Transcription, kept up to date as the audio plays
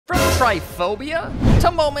tryphobia to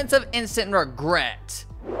moments of instant regret.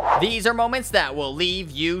 These are moments that will leave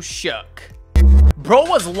you shook. Bro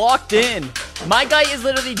was locked in. My guy is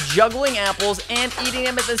literally juggling apples and eating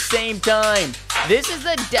them at the same time. This is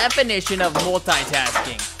the definition of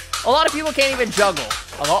multitasking. A lot of people can't even juggle.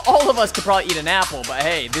 All of us could probably eat an apple, but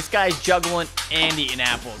hey, this guy's juggling and eating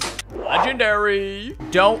apples. Legendary.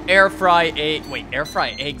 Don't air fry egg. Wait, air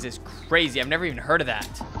fry eggs is crazy. I've never even heard of that.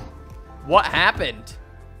 What happened?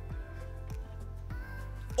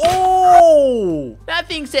 Oh, that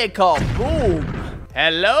thing said kaboom.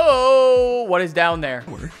 Hello. What is down there?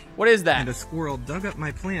 What is that? And a squirrel dug up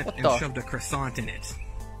my plant and shoved a croissant in it.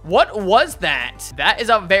 What was that? That is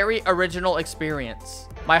a very original experience.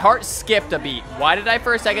 My heart skipped a beat. Why did I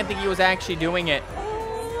for a second think he was actually doing it?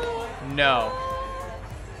 No.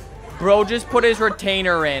 Bro just put his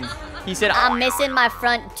retainer in. He said, I'm missing my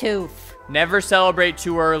front tooth. Never celebrate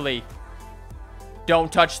too early.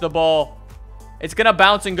 Don't touch the ball. It's gonna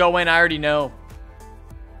bounce and go in, I already know.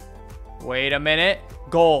 Wait a minute.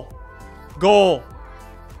 Goal. Goal.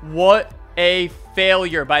 What a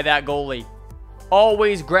failure by that goalie.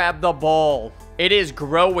 Always grab the ball. It is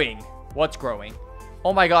growing. What's growing?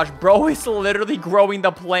 Oh my gosh, bro is literally growing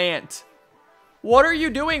the plant. What are you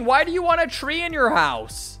doing? Why do you want a tree in your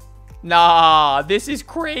house? Nah, this is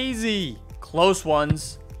crazy. Close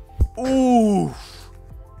ones. Ooh. All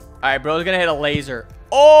right, bro's gonna hit a laser.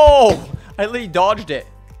 Oh, I literally dodged it.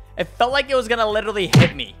 It felt like it was gonna literally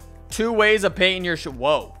hit me. 2 ways of painting your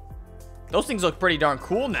whoa. Those things look pretty darn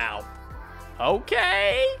cool now.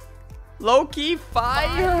 Okay. Low-key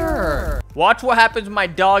fire. Watch what happens when my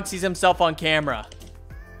dog sees himself on camera.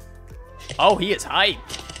 Oh, he is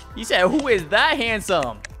hyped. He said, who is that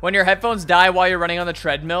handsome? When your headphones die while you're running on the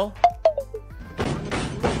treadmill.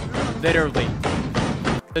 Literally.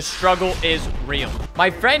 The struggle is real. My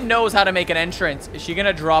friend knows how to make an entrance. Is she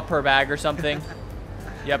gonna drop her bag or something?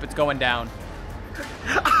 Yep, it's going down.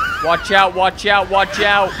 Watch out, watch out, watch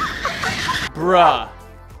out. Bruh.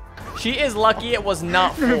 She is lucky it was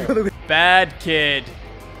not full. Bad kid.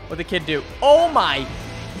 What'd the kid do? Oh my.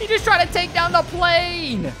 He just tried to take down the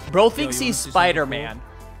plane. Bro thinks he's Spider-Man.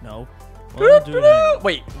 No.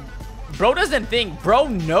 Wait. Bro doesn't think. Bro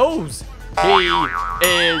knows. He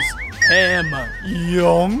is him.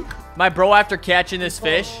 Young. My bro after catching this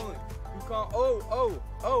fish.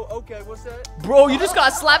 Oh, okay, what's that? Bro, you just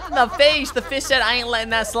got slapped in the face. The fish said, I ain't letting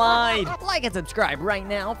that slide. Like and subscribe right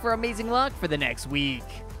now for amazing luck for the next week.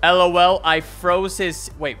 LOL, I froze his...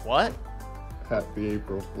 Wait, what? Happy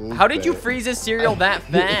April Fool's How did you Day. freeze his cereal that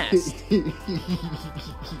fast?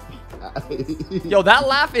 Yo, that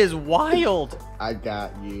laugh is wild. I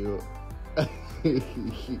got you.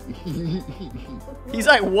 He's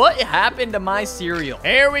like, what happened to my cereal?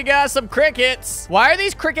 Here we got some crickets. Why are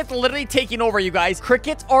these crickets literally taking over, you guys?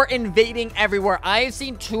 Crickets are invading everywhere. I have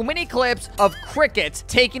seen too many clips of crickets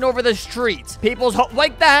taking over the streets. People's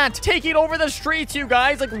like that, taking over the streets, you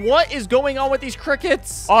guys. Like, what is going on with these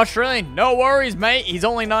crickets? Australian, no worries, mate. He's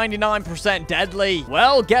only 99% deadly.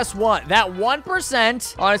 Well, guess what? That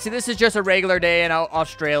 1%, honestly, this is just a regular day in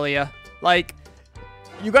Australia. Like,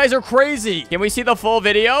 you guys are crazy. Can we see the full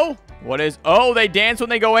video? What is... Oh, they dance when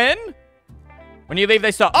they go in? When you leave,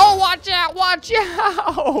 they stop. Oh, watch out. Watch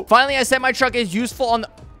out. Finally, I said my truck is useful on the...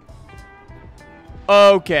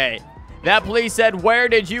 Okay. That police said, where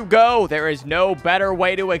did you go? There is no better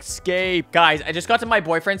way to escape. Guys, I just got to my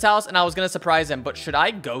boyfriend's house and I was going to surprise him. But should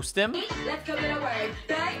I ghost him?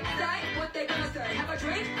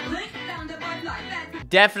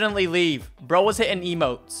 Definitely leave. Bro was hitting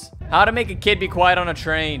emotes. How to make a kid be quiet on a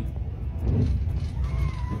train.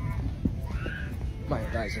 My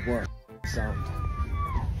guys at work. Sound.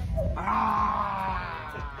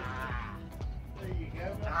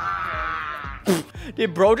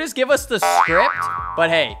 Did bro just give us the script? But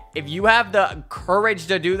hey, if you have the courage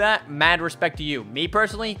to do that, mad respect to you. Me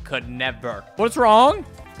personally, could never. What's wrong?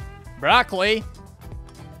 Broccoli.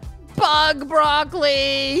 Bug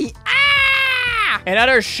broccoli. Ah! And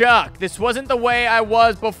utter shock. This wasn't the way I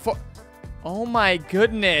was before. Oh my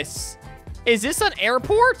goodness. Is this an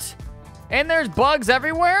airport? And there's bugs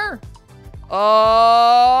everywhere?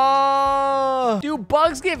 Oh. Do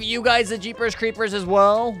bugs give you guys the Jeepers Creepers as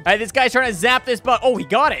well? All right, this guy's trying to zap this bug. Oh, he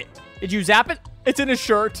got it. Did you zap it? It's in his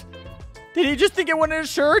shirt. Did he just think it went in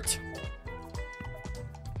his shirt?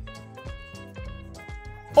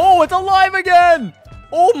 Oh, it's alive again.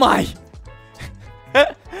 Oh my.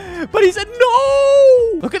 But he said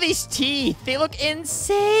no. Look at these teeth. They look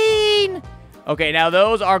insane. Okay, now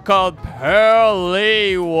those are called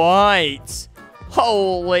pearly whites.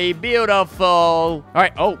 Holy beautiful. All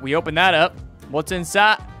right. Oh, we opened that up. What's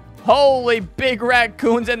inside? Holy big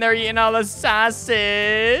raccoons, and they're eating all the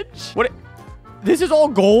sausage. What? This is all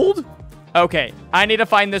gold? Okay, I need to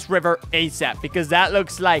find this river ASAP because that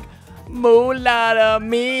looks like moolah to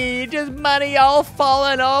me. Just money all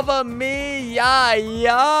falling over me. Yeah,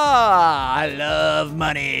 yeah. I love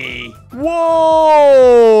money.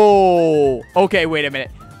 Whoa. Okay, wait a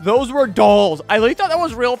minute. Those were dolls. I really thought that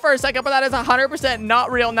was real for a second, but that is 100%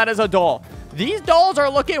 not real, and that is a doll. These dolls are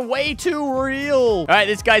looking way too real. All right,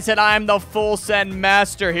 this guy said I'm the full send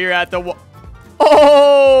master here at the...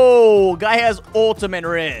 Oh, guy has ultimate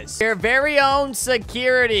risk. Your very own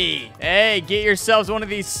security. Hey, get yourselves one of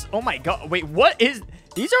these. Oh my God. Wait, what is...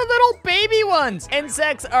 These are little baby ones.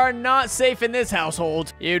 Insects are not safe in this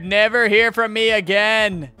household. You'd never hear from me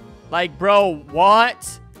again. Like, bro,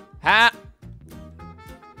 what? I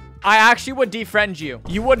actually would defriend you.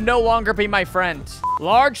 You would no longer be my friend.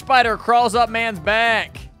 Large spider crawls up man's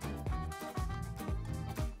back.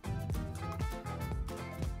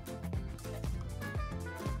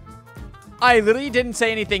 I literally didn't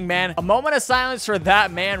say anything, man. A moment of silence for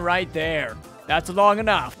that man right there. That's long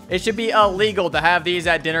enough. It should be illegal to have these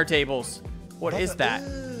at dinner tables. What is that?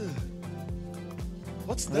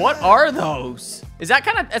 What's that? What are those? Is that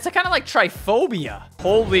kind of... It's kind of like tryphobia.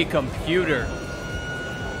 Holy computer.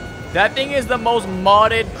 That thing is the most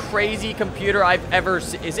modded, crazy computer I've ever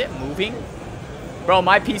seen. Is it moving? Bro,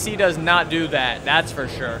 my PC does not do that. That's for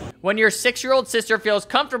sure. When your 6-year-old sister feels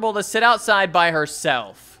comfortable to sit outside by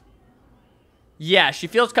herself. Yeah, she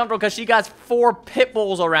feels comfortable because she got 4 pit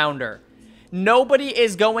bulls around her. Nobody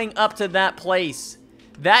is going up to that place.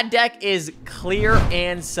 That deck is clear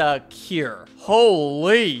and secure.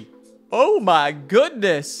 Holy. Oh my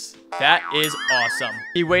goodness. That is awesome.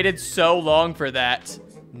 He waited so long for that.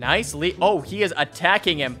 Nicely. Oh, he is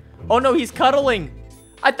attacking him. Oh no, he's cuddling.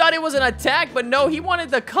 I thought it was an attack, but no, he wanted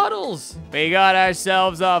the cuddles. We got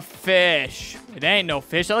ourselves a fish. It ain't no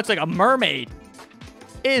fish. That looks like a mermaid.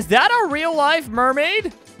 Is that a real-life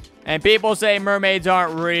mermaid? And people say mermaids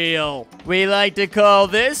aren't real. We like to call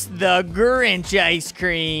this the Grinch ice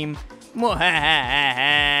cream.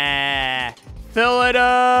 Fill it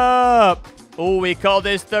up. Oh, we call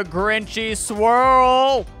this the Grinchy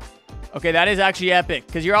swirl. Okay, that is actually epic,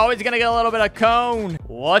 because you're always going to get a little bit of cone.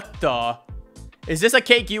 What the? Is this a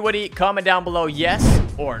cake you would eat? Comment down below yes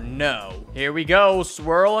or no. Here we go,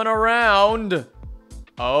 swirling around.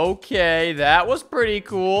 Okay, that was pretty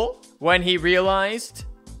cool. When he realized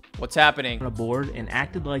what's happening. On a board and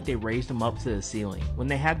acted like they raised him up to the ceiling. When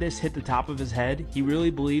they had this hit the top of his head, he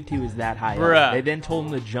really believed he was that high up. They then told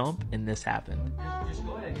him to jump, and this happened. Just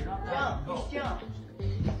go ahead, you're not jump.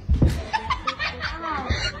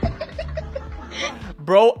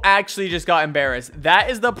 Bro actually just got embarrassed. That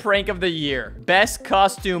is the prank of the year. Best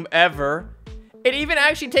costume ever. It even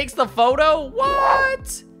actually takes the photo?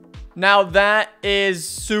 What? Now that is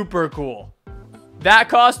super cool. That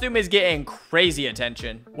costume is getting crazy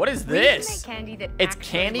attention. What is this? Candy that it's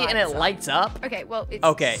candy and it lights up? Okay, well,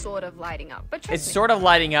 it's sort of lighting up. But it's sort of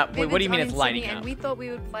lighting up. Wait, what do you mean it's lighting up? And we thought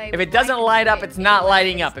we would play if it doesn't light up, it's not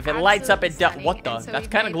lighting up. If it lights up, it does. What the? That's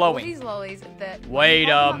kind of glowing. Wait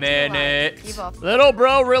a minute. Little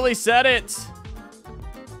bro really said it.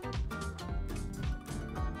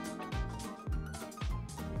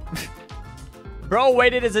 Bro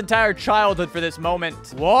waited his entire childhood for this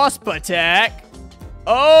moment. Wasp attack.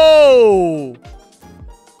 Oh!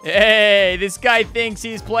 Hey, this guy thinks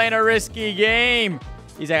he's playing a risky game.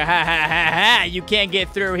 He's like, ha, ha, ha, ha, you can't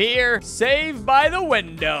get through here. Saved by the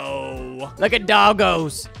window. Look at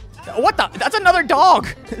doggos. What the? That's another dog.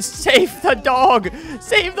 Save the dog.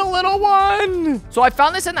 Save the little one. So I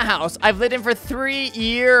found this in the house. I've lived in for 3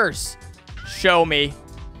 years. Show me.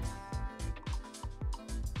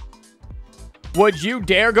 Would you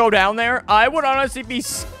dare go down there? I would honestly be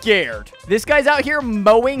scared. This guy's out here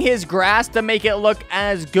mowing his grass to make it look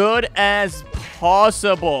as good as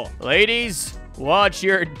possible. Ladies, watch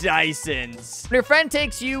your Dysons. When your friend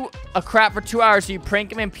takes you a crap for 2 hours, so you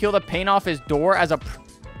prank him and peel the paint off his door as a...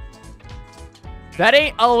 That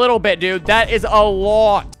ain't a little bit, dude. That is a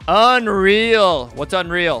lot. Unreal. What's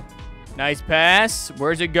unreal? Nice pass.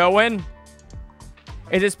 Where's it going?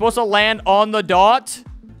 Is it supposed to land on the dot?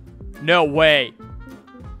 No way.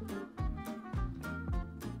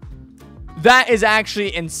 That is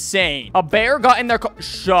actually insane. A bear got in their car.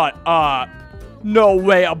 Shut up. No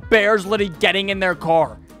way. A bear's literally getting in their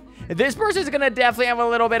car. This person's gonna definitely have a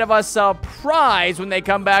little bit of a surprise when they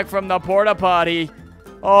come back from the porta potty.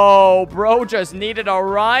 Oh, bro just needed a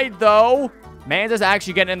ride, though. Man's just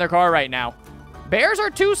actually getting in their car right now. Bears are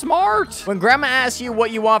too smart. When grandma asks you what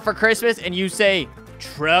you want for Christmas and you say,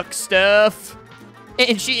 truck stuff,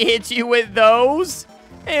 and she hits you with those,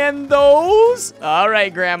 And those. All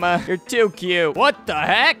right, Grandma. You're too cute. What the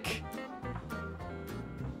heck?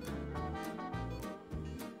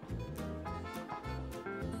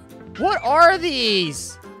 What are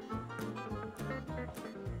these?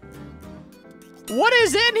 What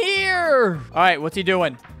is in here? All right, what's he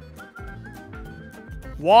doing?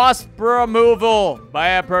 Wasp removal by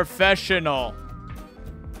a professional.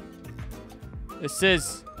 This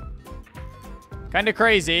is kind of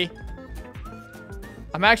crazy.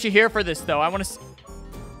 I'm actually here for this, though. I want to...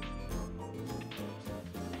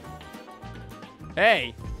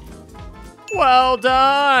 Hey. Well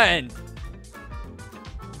done.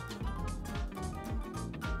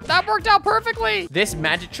 That worked out perfectly. This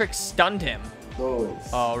magic trick stunned him.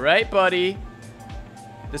 Nice. All right, buddy.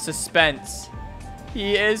 The suspense.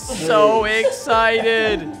 He is so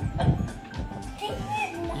excited.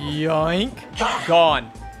 Yoink.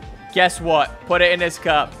 Gone. Guess what? Put it in his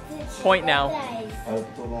cup. Point now.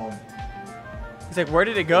 He's like, where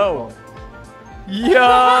did it go? Yo!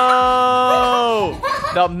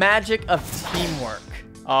 The magic of teamwork.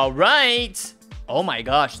 All right. Oh my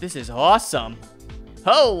gosh, this is awesome.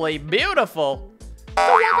 Holy beautiful. It's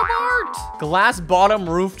a work of art. Glass bottom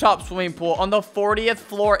rooftop swimming pool on the 40th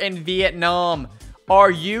floor in Vietnam. Are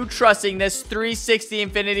you trusting this 360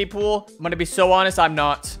 infinity pool? I'm gonna be so honest, I'm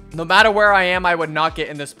not. No matter where I am, I would not get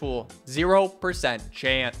in this pool. 0%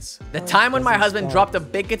 chance. The time when my husband dropped a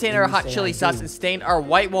big container of hot chili sauce and stained our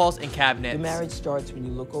white walls and cabinets. The marriage starts when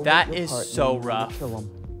you look over that at your is partner so and rough. kill 'em.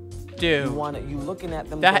 Dude, You looking at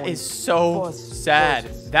them that going, is so first, sad.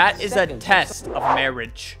 first, That is a second. test of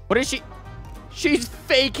marriage. What is she? She's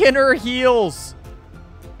faking her heels.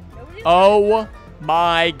 Oh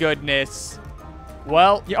my goodness.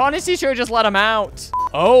 Well, you honestly should have just let him out.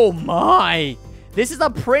 Oh my. This is a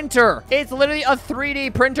printer. It's literally a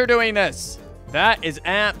 3D printer doing this. That is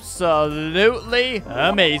absolutely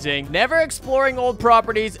amazing. Never exploring old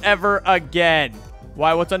properties ever again.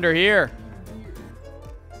 Why, what's under here?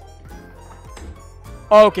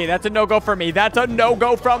 Okay, that's a no-go for me. That's a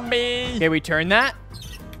no-go from me. Okay, we turn that.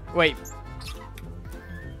 Wait.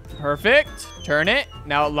 Perfect. Turn it.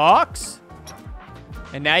 Now it locks.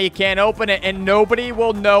 And now you can't open it, and nobody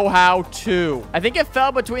will know how to. I think it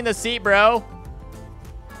fell between the seat, bro.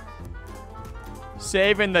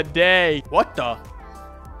 Saving the day. What the?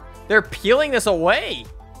 They're peeling this away.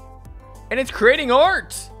 And it's creating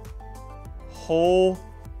art.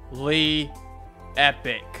 Holy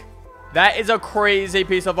epic. That is a crazy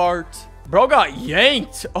piece of art. Bro got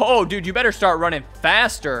yanked. Oh, dude, you better start running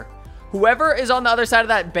faster. Whoever is on the other side of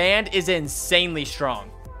that band is insanely strong.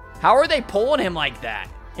 How are they pulling him like that?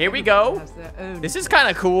 Here we go. This is kind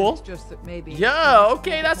of cool. Yeah,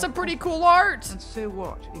 okay, that's some pretty cool art.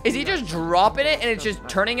 Is he just dropping it and it's just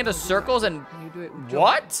turning into circles and...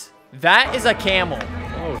 What? That is a camel.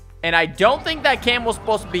 And I don't think that camel's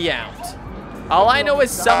supposed to be out. All I know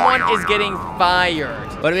is someone is getting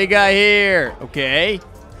fired. What do we got here? Okay.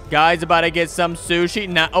 Guy's about to get some sushi.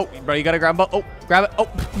 Now, oh, bro, you gotta grab it. Oh, grab it. Oh,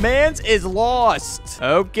 man's is lost.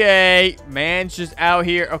 Okay. Man's just out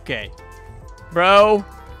here. Okay. Bro.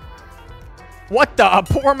 What the?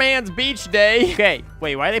 Poor man's beach day. Okay.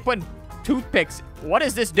 Wait, why are they putting toothpicks? What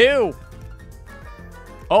does this do?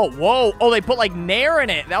 Oh, whoa. Oh, they put like Nair in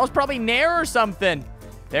it. That was probably Nair or something.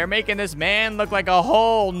 They're making this man look like a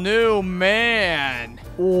whole new man.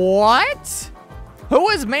 What? Who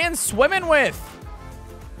is man swimming with?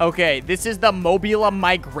 Okay, this is the Mobula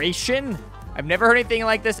migration. I've never heard anything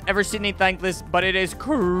like this, ever seen anything like this, but it is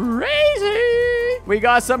crazy. We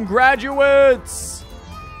got some graduates.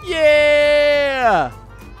 Yeah.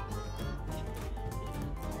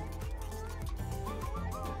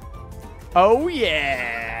 Oh,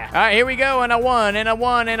 yeah. All right, here we go. And a one, and a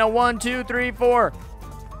one, and a 1, 2, 3, 4.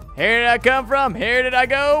 Here did I come from? Here did I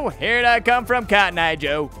go? Here did I come from? Cotton Eye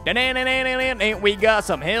Joe. And we got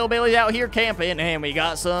some hillbillies out here camping, and we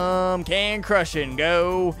got some can crush and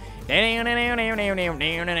go. Here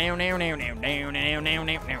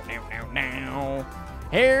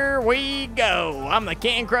we go. I'm the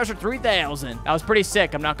Can Crusher 3000. That was pretty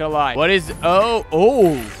sick, I'm not gonna lie. What is... Oh.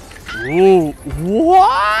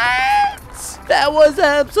 What? That was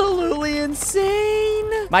absolutely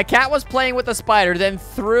insane. My cat was playing with the spider, then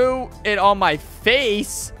threw it on my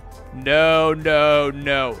face. No.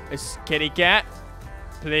 Kitty cat,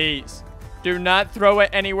 please. Do not throw it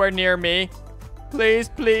anywhere near me. Please.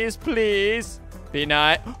 Be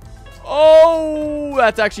nice. Oh,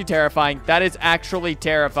 that's actually terrifying. That is actually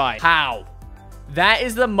terrifying. How? That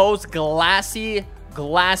is the most glassy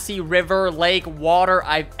river, lake, water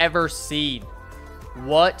I've ever seen.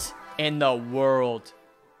 What in the world?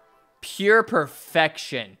 Pure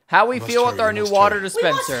perfection. How we feel with our new water dispenser.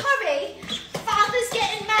 We must hurry. Father's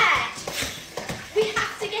getting mad. We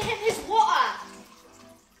have to get him his water.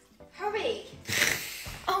 Hurry.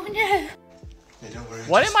 Oh no. Yeah, don't worry.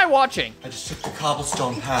 What am I watching? I just took the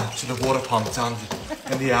cobblestone path to the water pump down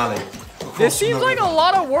in the alley. This seems like a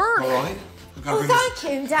lot of work. All right. Oh,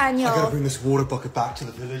 thank you, Daniel. I gotta bring this water bucket back to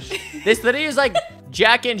the village. This literally is like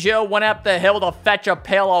Jack and Jill went up the hill to fetch a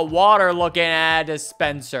pail of water looking at a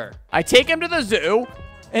dispenser. I take him to the zoo,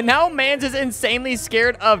 and now Mans is insanely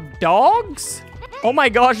scared of dogs? Oh my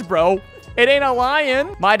gosh, bro. It ain't a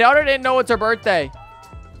lion. My daughter didn't know it's her birthday.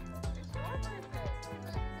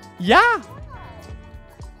 Yeah.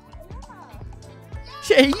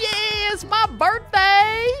 Yeah, it's my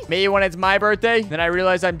birthday. Me when it's my birthday. Then I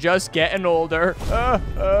realize I'm just getting older.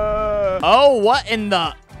 Oh, what in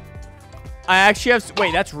the... I actually have...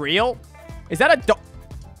 Wait, that's real? Is that a dog?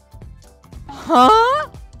 Huh?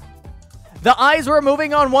 The eyes were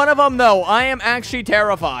moving on one of them, though. I am actually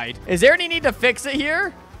terrified. Is there any need to fix it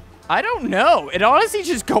here? I don't know. It honestly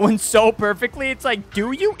just going so perfectly. It's like,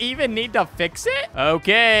 do you even need to fix it?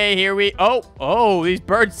 Okay, here we... Oh, these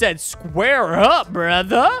birds said square up,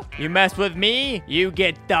 brother. You mess with me, you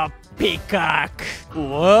get the peacock.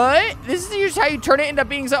 What? This is just how you turn it into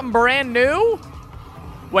being something brand new?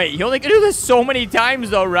 Wait, you only can do this so many times,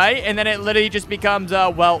 though, right? And then it literally just becomes,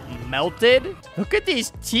 well, melted. Look at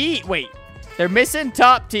these teeth. Wait, they're missing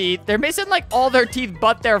top teeth. They're missing, like, all their teeth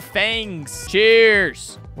but their fangs.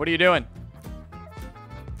 Cheers. What are you doing?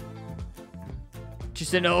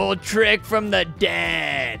 Just an old trick from the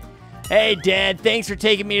dad. Hey, Dad, thanks for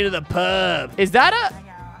taking me to the pub. Is that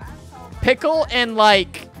a pickle and,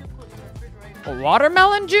 like, a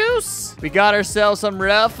watermelon juice? We got ourselves some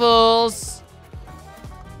Ruffles.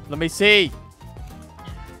 Let me see.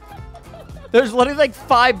 There's literally, like,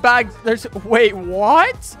 5 bags. Wait,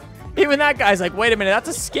 what? Even that guy's like, wait a minute, that's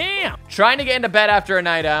a scam. Trying to get into bed after a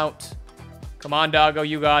night out. Come on, doggo,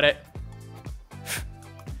 you got it.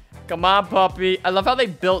 Come on, puppy. I love how they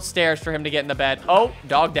built stairs for him to get in the bed. Oh,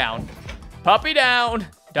 dog down. Puppy down.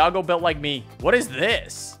 Doggo built like me. What is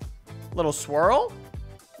this? Little swirl?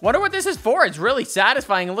 Wonder what this is for. It's really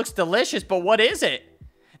satisfying. It looks delicious, but what is it?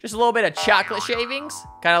 Just a little bit of chocolate shavings?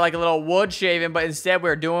 Kind of like a little wood shaving, but instead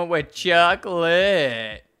we're doing it with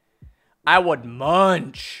chocolate. I would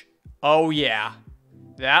munch. Oh, yeah.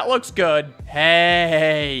 That looks good.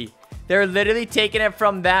 Hey. They're literally taking it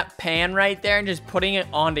from that pan right there and just putting it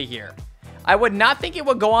onto here. I would not think it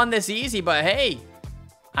would go on this easy, but hey,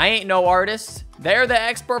 I ain't no artist. They're the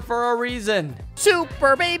expert for a reason.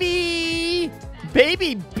 Super baby!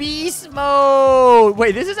 Baby beast mode!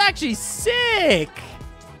 Wait, this is actually sick!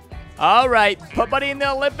 Alright, put Buddy in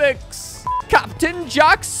the Olympics. Captain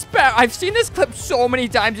Jack Sparrow. I've seen this clip so many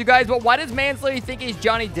times, you guys, but why does Mansley think he's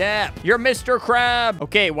Johnny Depp? You're Mr. Crab.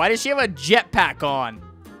 Okay, why does she have a jetpack on?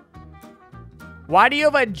 Why do you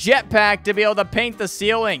have a jetpack to be able to paint the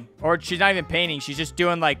ceiling? Or she's not even painting. She's just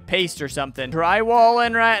doing like paste or something.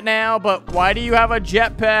 Drywalling right now, but why do you have a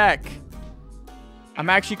jetpack? I'm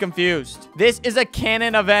actually confused. This is a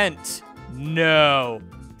canon event. No.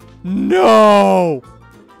 No.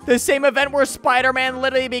 The same event where Spider-Man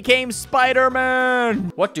literally became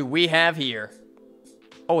Spider-Man. What do we have here?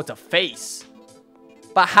 Oh, it's a face.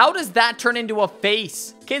 But how does that turn into a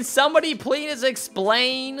face? Can somebody please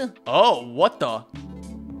explain? Oh, what the?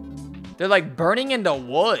 They're like burning into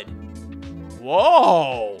wood.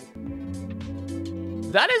 Whoa.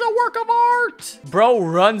 That is a work of art. Bro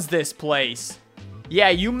runs this place. Yeah,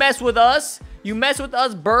 you mess with us. You mess with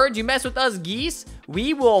us birds. You mess with us geese.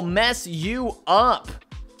 We will mess you up.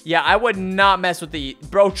 Yeah, I would not mess with the...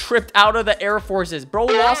 Bro tripped out of the Air Forces. Bro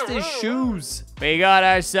lost his shoes. We got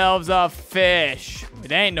ourselves a fish.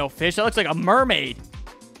 It ain't no fish. That looks like a mermaid.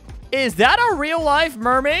 Is that a real-life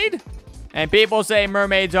mermaid? And people say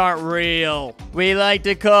mermaids aren't real. We like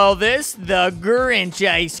to call this the Grinch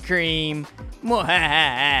ice cream.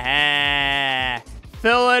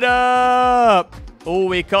 Fill it up. Oh,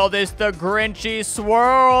 we call this the Grinchy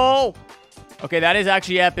swirl. Okay, that is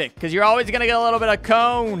actually epic, because you're always going to get a little bit of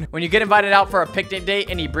cone. When you get invited out for a picnic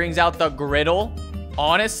date and he brings out the griddle,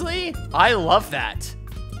 honestly, I love that.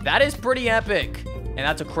 That is pretty epic, and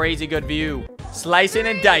that's a crazy good view. Slicing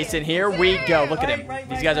and dicing, here we go. Look at him.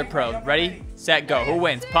 These guys are pros. Ready, set, go. Who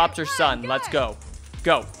wins, Pops or Son? Let's go.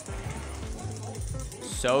 Go.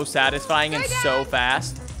 So satisfying and so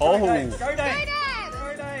fast. Oh. Go, Dave.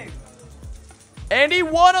 And he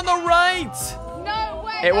won on the right. No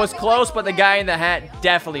way. It was close, but the guy in the hat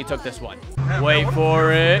definitely took this one. Wait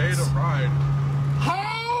for it.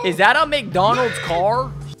 Is that a McDonald's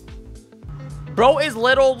car? Bro is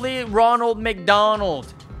literally Ronald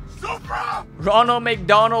McDonald. Ronald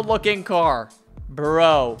McDonald looking car.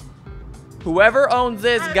 Bro. Whoever owns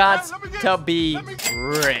this got to be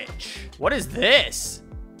rich. What is this?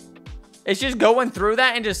 It's just going through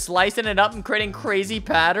that and just slicing it up and creating crazy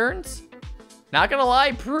patterns? Not gonna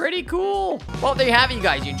lie, pretty cool. Well, there you have it, you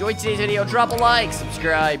guys. You enjoyed today's video, drop a like,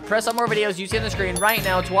 subscribe, press on more videos you see on the screen right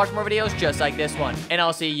now to watch more videos just like this one. And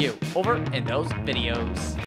I'll see you over in those videos.